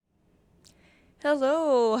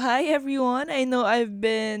Hello. Hi, everyone. I know I've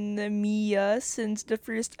been Mia since the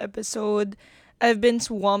first episode. I've been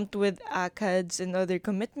swamped with ACADS and other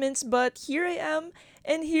commitments, but here I am,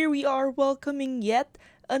 and here we are welcoming yet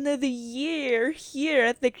another year here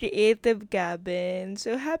at the Creative Cabin.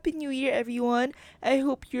 So, Happy New Year, everyone. I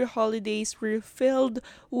hope your holidays were filled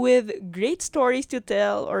with great stories to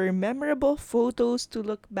tell or memorable photos to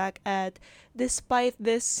look back at despite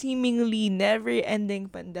this seemingly never ending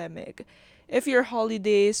pandemic. If your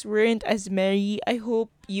holidays weren't as merry, I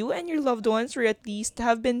hope you and your loved ones were at least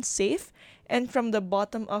have been safe. And from the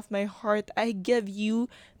bottom of my heart, I give you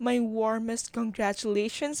my warmest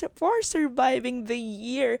congratulations for surviving the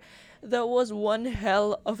year. That was one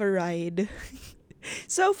hell of a ride.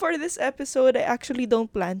 So for this episode, I actually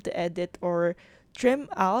don't plan to edit or trim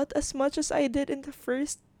out as much as I did in the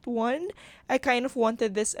first one. I kind of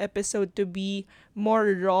wanted this episode to be more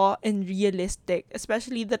raw and realistic,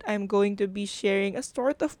 especially that I'm going to be sharing a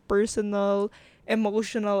sort of personal,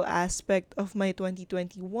 emotional aspect of my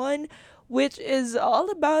 2021, which is all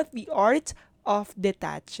about the art of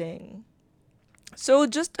detaching. So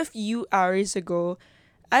just a few hours ago,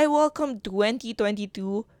 I welcomed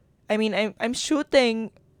 2022. I'm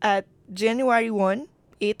shooting at January 1,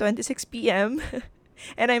 8:26 p.m.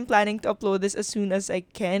 and I'm planning to upload this as soon as I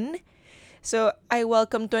can. So I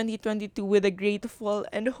welcome 2022 with a grateful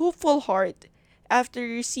and hopeful heart.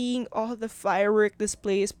 After seeing all the firework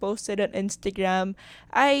displays posted on Instagram,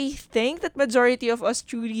 I think that majority of us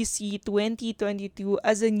truly see 2022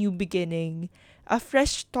 as a new beginning, a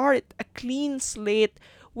fresh start, a clean slate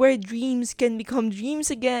where dreams can become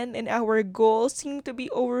dreams again and our goals seem to be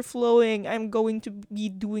overflowing. I'm going to be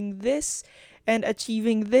doing this and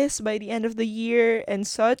achieving this by the end of the year and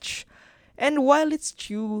such. And while it's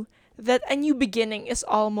true that a new beginning is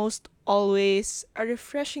almost always a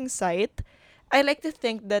refreshing sight, I like to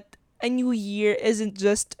think that a new year isn't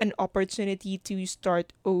just an opportunity to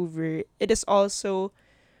start over. It is also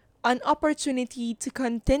an opportunity to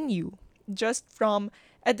continue, just from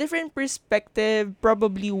a different perspective,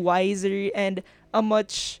 probably wiser and a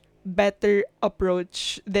much better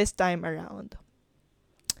approach this time around.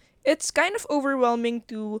 It's kind of overwhelming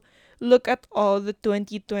to look at all the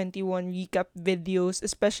 2021 recap videos,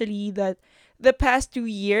 especially that the past 2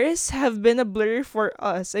 years have been a blur for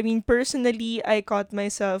us. I mean, personally, I caught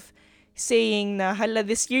myself saying na, hala,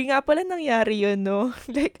 this year nga pala nangyari yun, no?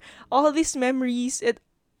 Like, all these memories, it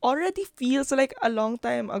already feels like a long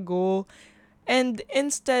time ago. And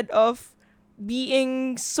instead of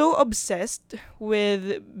being so obsessed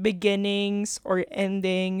with beginnings or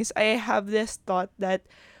endings, I have this thought that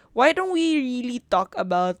why don't we really talk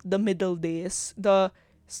about the middle days, the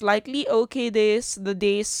slightly okay days, the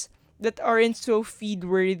days that aren't so feed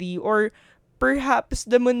worthy, or perhaps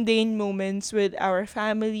the mundane moments with our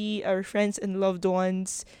family, our friends, and loved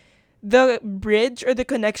ones, the bridge or the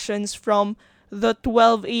connections from the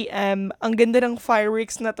 12 a.m. Ang ganda ng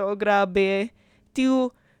fireworks na to, grabe.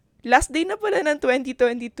 To last day na pala ng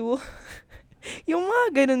 2022. Yung mga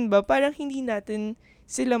ganun ba, parang hindi natin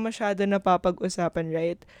sila masyado napapag-usapan,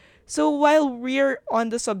 right? So while we're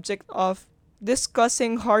on the subject of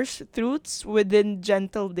discussing harsh truths within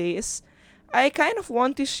gentle days, I kind of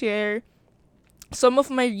want to share some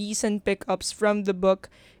of my recent pickups from the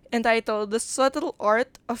book entitled The Subtle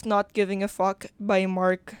Art of Not Giving a Fuck by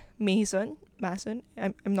Mark Mason. Mason?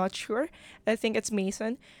 I'm not sure. I think it's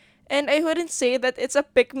Mason. And I wouldn't say that it's a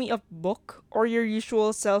pick me up book or your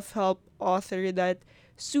usual self help author that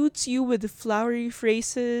suits you with flowery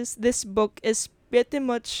phrases. This book is pretty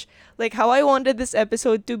much like how I wanted this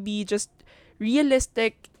episode to be, just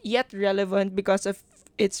realistic yet relevant because of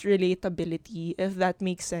its relatability, if that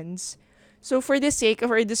makes sense. So, for the sake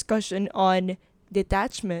of our discussion on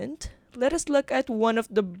detachment, let us look at one of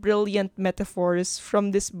the brilliant metaphors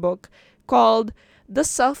from this book called the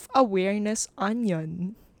self awareness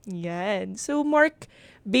onion. Yan. So, Mark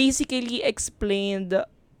basically explained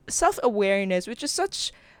self awareness, which is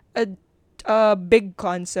such a, a big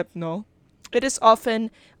concept, no? It is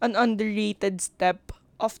often an underrated step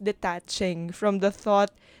of detaching from the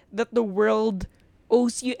thought that the world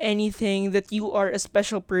owes you anything, that you are a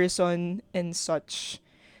special person, and such.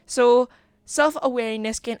 So, self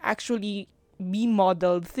awareness can actually be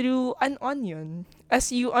modeled through an onion.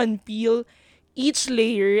 As you unpeel each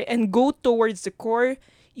layer and go towards the core,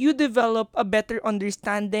 you develop a better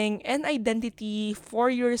understanding and identity for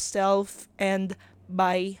yourself and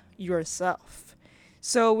by yourself.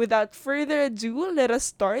 So, without further ado, let us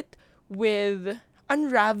start with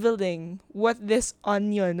unraveling what this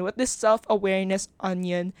self awareness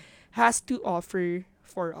onion has to offer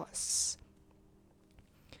for us.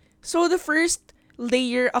 So, the first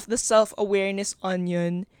layer of the self awareness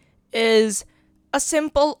onion is a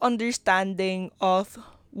simple understanding of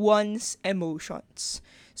one's emotions.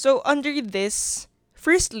 So, under this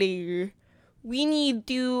first layer, we need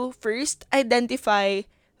to first identify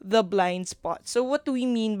the blind spots. So, what do we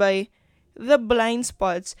mean by the blind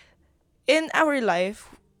spots? In our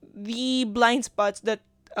life, the blind spots that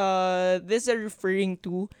this are referring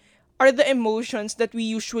to are the emotions that we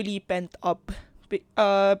usually pent up.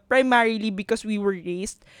 Primarily because we were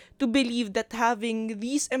raised to believe that having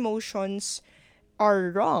these emotions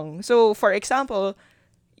are wrong. So, for example,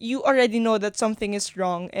 you already know that something is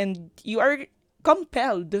wrong and you are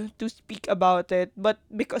compelled to speak about it, but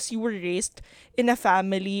because you were raised in a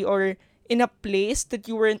family or in a place that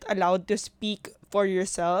you weren't allowed to speak for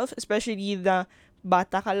yourself, especially the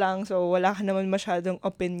bata ka lang, so wala ka naman masyadong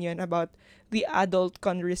opinion about the adult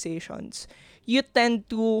conversations. You tend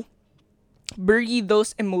to bury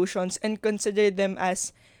those emotions and consider them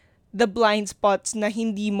as the blind spots na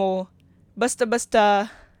hindi mo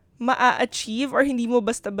basta-basta maa-achieve or hindi mo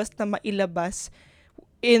basta-basta mailabas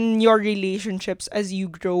in your relationships as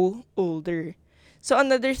you grow older. So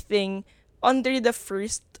another thing under the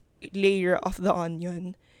first layer of the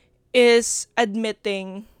onion is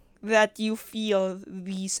admitting that you feel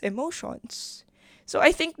these emotions. So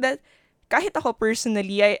I think that kahit ako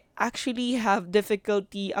personally, I actually have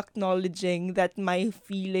difficulty acknowledging that my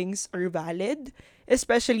feelings are valid,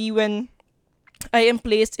 especially when I am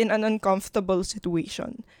placed in an uncomfortable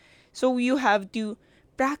situation. So you have to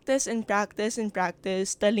practice and practice and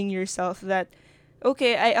practice telling yourself that,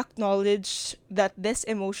 okay, I acknowledge that this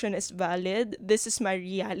emotion is valid, this is my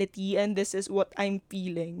reality, and this is what I'm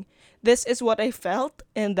feeling. This is what I felt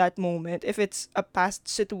in that moment, if it's a past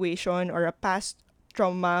situation or a past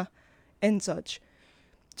trauma and such.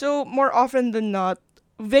 So, more often than not,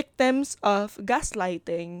 victims of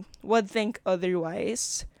gaslighting would think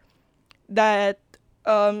otherwise, that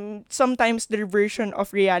sometimes their version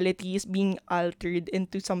of reality is being altered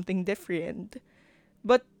into something different.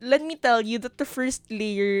 But let me tell you that the first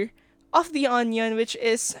layer of the onion, which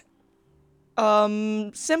is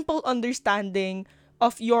simple understanding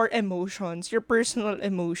of your emotions, your personal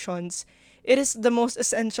emotions, it is the most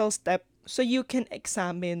essential step so you can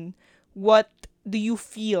examine what do you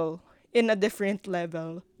feel in a different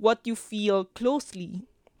level, what you feel closely.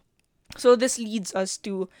 So this leads us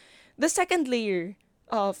to the second layer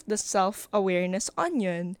of the self-awareness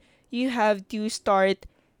onion. You have to start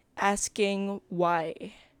asking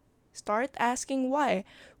why. Start asking why.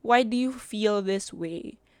 Why do you feel this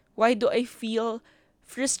way? Why do I feel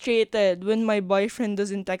frustrated when my boyfriend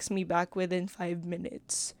doesn't text me back within 5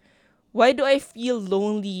 minutes? Why do I feel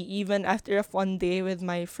lonely even after a fun day with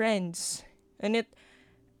my friends? And it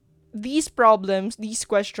these problems, these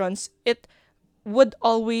questions, it would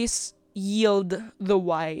always yield the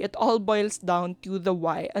why. It all boils down to the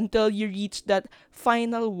why until you reach that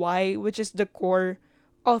final why, which is the core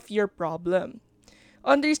of your problem.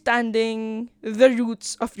 Understanding the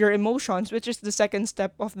roots of your emotions, which is the second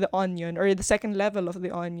step of the onion or the second level of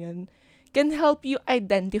the onion, can help you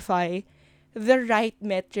identify the right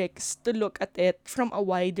metrics to look at it from a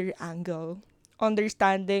wider angle.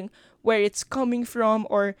 Understanding where it's coming from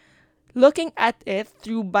or looking at it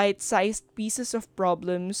through bite sized pieces of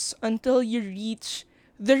problems until you reach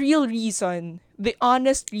the real reason, the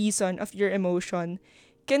honest reason of your emotion,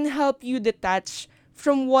 can help you detach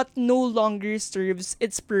from what no longer serves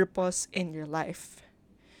its purpose in your life.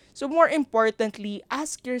 So, more importantly,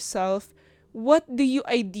 ask yourself, what do you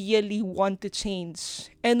ideally want to change?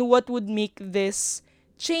 And what would make this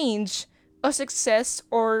change a success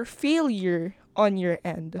or failure on your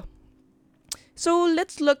end? So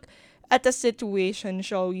let's look at a situation,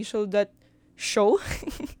 shall we? So that show.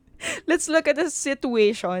 Let's look at a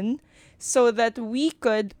situation so that we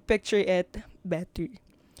could picture it better.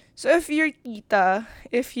 So if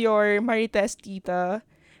your Marites tita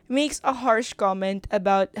makes a harsh comment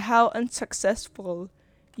about how unsuccessful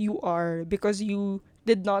you are because you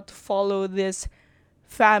did not follow this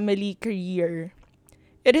family career,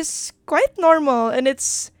 it is quite normal and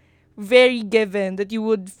it's very given that you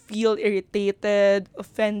would feel irritated,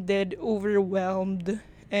 offended, overwhelmed,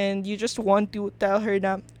 and you just want to tell her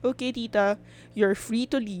that, okay, tita, you're free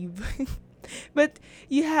to leave. But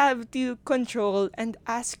you have to control and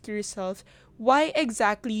ask yourself, why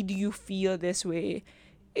exactly do you feel this way?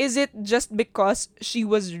 Is it just because she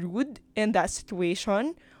was rude in that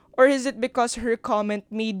situation? Or is it because her comment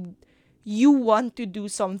made you want to do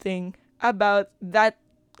something about that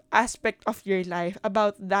aspect of your life,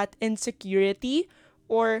 about that insecurity?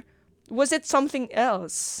 Or was it something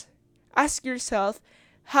else? Ask yourself,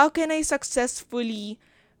 how can I successfully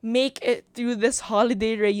make it through this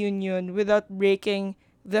holiday reunion without breaking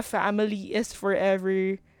the family is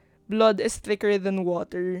forever, blood is thicker than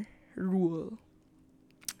water rule.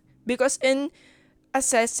 Because in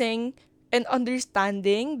assessing and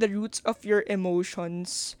understanding the roots of your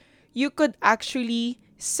emotions, you could actually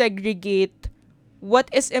segregate what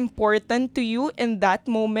is important to you in that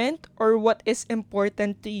moment or what is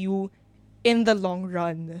important to you in the long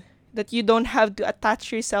run. That you don't have to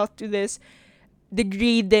attach yourself to this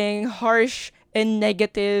degrading, harsh, and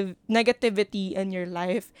negativity in your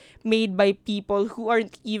life made by people who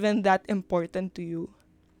aren't even that important to you.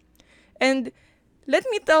 And let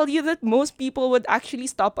me tell you that most people would actually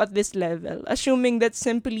stop at this level, assuming that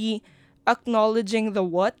simply acknowledging the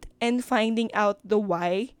what and finding out the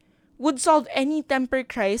why would solve any temper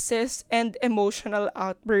crisis and emotional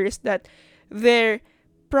outburst that their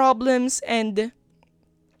problems and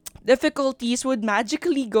difficulties would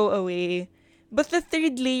magically go away. But the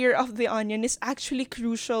third layer of the onion is actually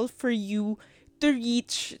crucial for you to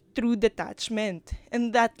reach true detachment.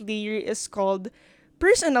 And that layer is called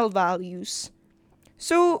personal values.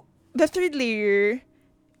 So, the third layer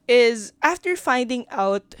is after finding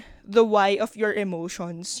out the why of your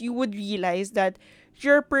emotions, you would realize that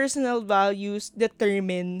your personal values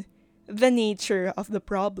determine the nature of the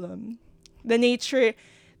problem. The nature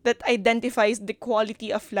that identifies the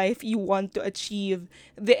quality of life you want to achieve,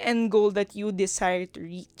 the end goal that you desire to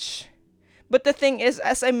reach. But the thing is,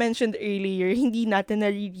 as I mentioned earlier, hindi natin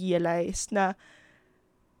na-realize na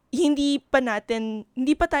hindi pa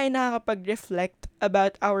tayo nakakapag-reflect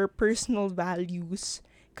about our personal values.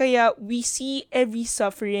 Kaya we see every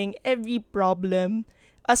suffering, every problem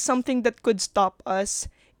as something that could stop us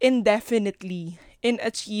indefinitely in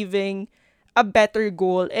achieving a better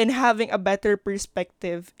goal and having a better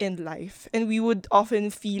perspective in life. And we would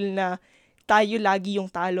often feel na tayo lagi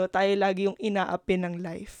yung talo, tayo lagi yung inaapi ng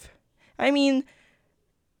life. I mean,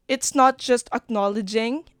 it's not just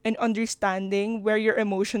acknowledging and understanding where your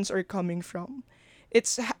emotions are coming from.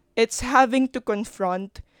 It's having to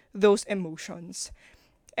confront those emotions.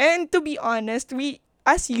 And to be honest, we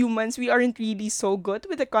as humans, we aren't really so good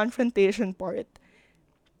with the confrontation part.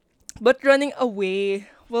 But running away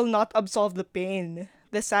will not absolve the pain,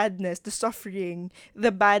 the sadness, the suffering,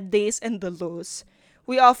 the bad days, and the lows.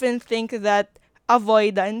 We often think that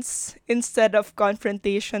avoidance instead of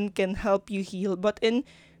confrontation can help you heal, but in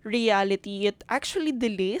reality, it actually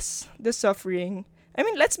delays the suffering. I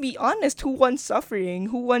mean, let's be honest, who wants suffering?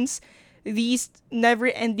 Who wants these never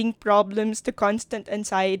ending problems, the constant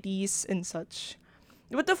anxieties, and such?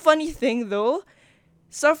 But the funny thing though,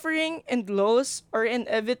 suffering and loss are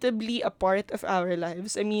inevitably a part of our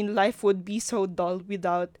lives. I mean, life would be so dull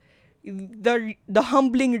without the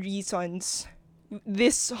humbling reasons,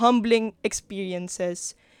 these humbling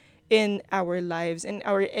experiences in our lives, in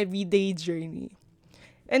our everyday journey.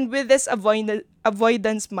 And with this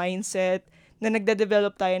avoidance mindset na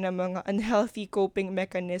nagde-develop tayo ng mga unhealthy coping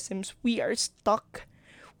mechanisms, we are stuck.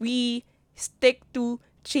 We stick to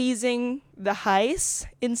chasing the highs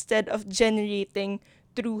instead of generating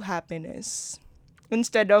true happiness.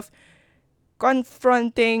 Instead of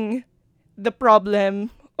confronting the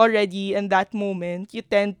problem already in that moment, you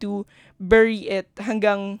tend to bury it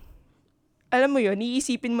hanggang, alam mo yun,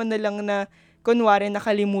 iisipin mo na lang na kunwari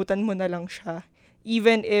nakalimutan mo na lang siya.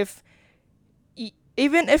 Even if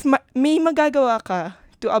may magagawa ka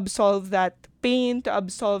to absolve that pain, to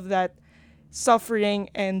absolve that suffering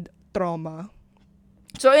and trauma.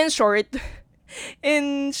 So in short,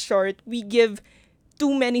 we give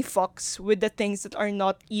too many fucks with the things that are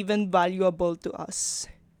not even valuable to us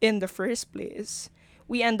in the first place.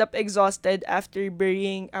 We end up exhausted after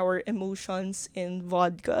burying our emotions in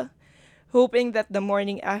vodka, hoping that the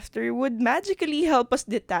morning after would magically help us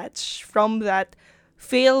detach from that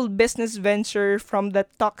failed business venture, from that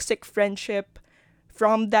toxic friendship,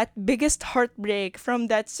 from that biggest heartbreak, from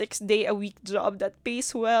that 6 day a week job that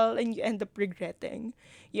pays well, and you end up regretting.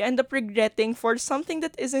 You end up regretting for something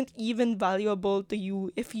that isn't even valuable to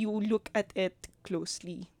you if you look at it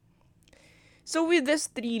closely. So with these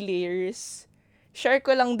three layers, share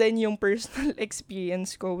ko lang din yung personal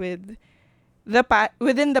experience ko with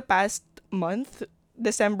within the past month,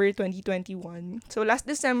 December 2021. So last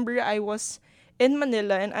December, I was in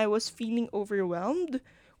Manila and I was feeling overwhelmed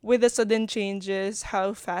with the sudden changes,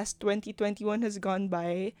 how fast 2021 has gone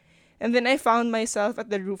by. And then I found myself at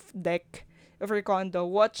the roof deck of our condo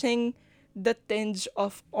watching the tinge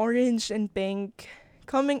of orange and pink,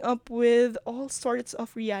 coming up with all sorts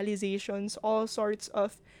of realizations, all sorts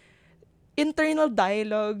of internal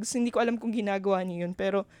dialogues. Hindi ko alam kung ginagawa niyo yun,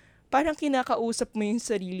 pero parang kinakausap mo yung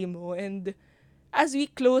sarili mo and as we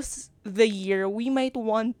close the year, we might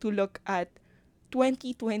want to look at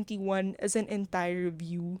 2021 as an entire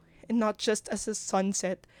view and not just as a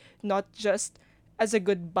sunset, not just as a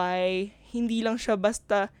goodbye. Hindi lang siya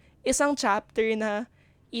basta isang chapter na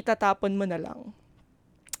itatapon mo na lang.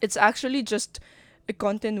 It's actually just a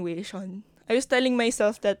continuation. I was telling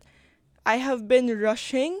myself that I have been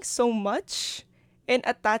rushing so much and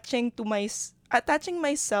attaching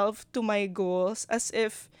myself to my goals as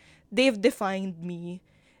if they've defined me.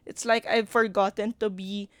 It's like I've forgotten to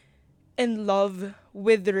be in love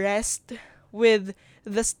with rest, with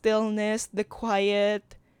the stillness, the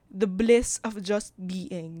quiet, the bliss of just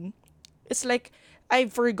being. It's like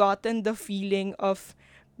I've forgotten the feeling of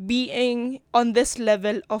being on this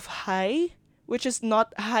level of high, which is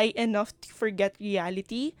not high enough to forget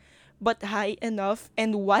reality, but high enough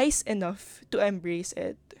and wise enough to embrace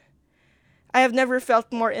it. I have never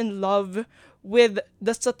felt more in love with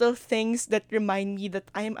the subtle things that remind me that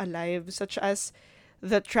I am alive, such as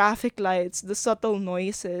the traffic lights, the subtle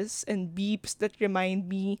noises and beeps that remind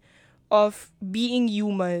me of being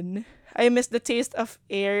human. I miss the taste of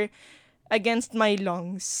air against my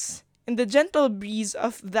lungs. And the gentle breeze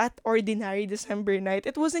of that ordinary December night,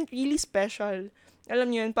 it wasn't really special. Alam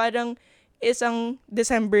niyo yun, parang isang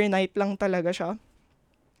December night lang talaga siya.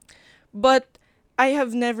 But I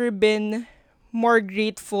have never been more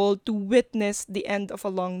grateful to witness the end of a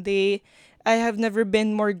long day. I have never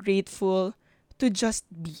been more grateful to just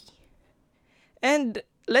be. And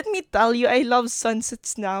let me tell you, I love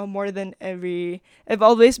sunsets now more than ever. I've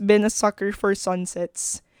always been a sucker for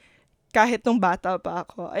sunsets. Kahit nung bata pa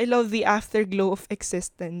ako, I love the afterglow of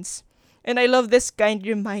existence. And I love this kind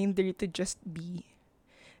reminder to just be.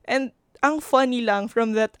 And ang funny lang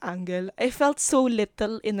from that angle, I felt so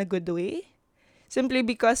little in a good way. Simply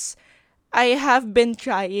because I have been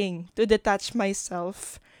trying to detach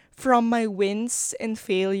myself from my wins and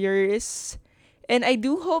failures. And I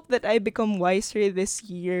do hope that I become wiser this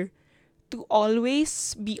year to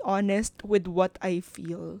always be honest with what I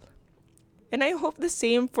feel. And I hope the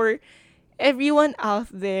same for everyone out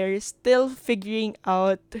there still figuring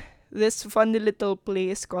out this funny little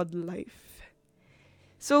place called life.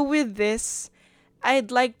 So, with this,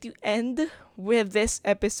 I'd like to end with this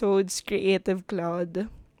episode's creative cloud.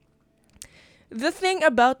 The thing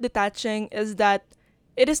about detaching is that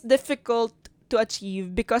it is difficult to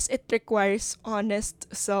achieve because it requires honest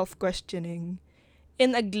self questioning.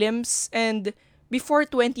 In a glimpse, and before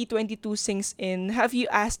 2022 sinks in, have you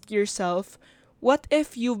asked yourself, what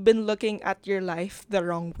if you've been looking at your life the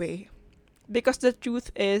wrong way? Because the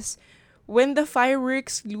truth is, when the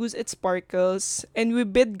fireworks lose its sparkles and we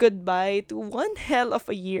bid goodbye to one hell of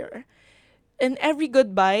a year, in every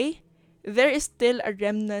goodbye, there is still a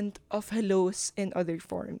remnant of hellos in other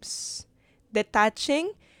forms.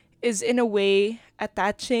 Detaching is, in a way,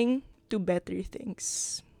 attaching to better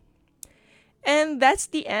things. And that's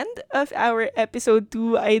the end of our episode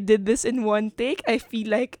 2. I did this in one take. I feel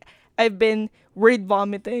like I've been word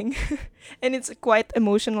vomiting, and it's a quite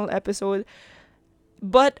emotional episode.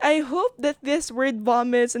 But I hope that this word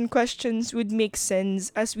vomits and questions would make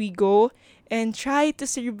sense as we go and try to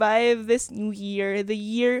survive this new year, the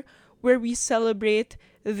year where we celebrate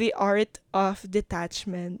the art of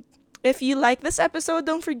detachment. If you like this episode,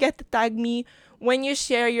 don't forget to tag me when you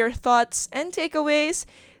share your thoughts and takeaways.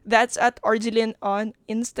 That's at Argelin on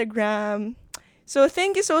Instagram. So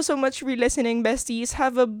thank you so much for listening, besties.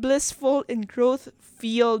 Have a blissful and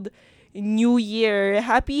growth-filled New Year.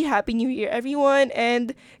 Happy New Year, everyone.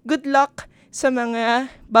 And good luck sa mga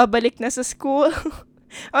babalik na sa school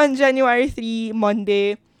on January 3,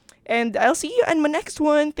 Monday. And I'll see you on my next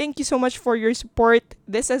one. Thank you so much for your support.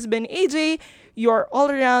 This has been AJ, your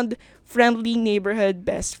all-around friendly neighborhood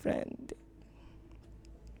best friend.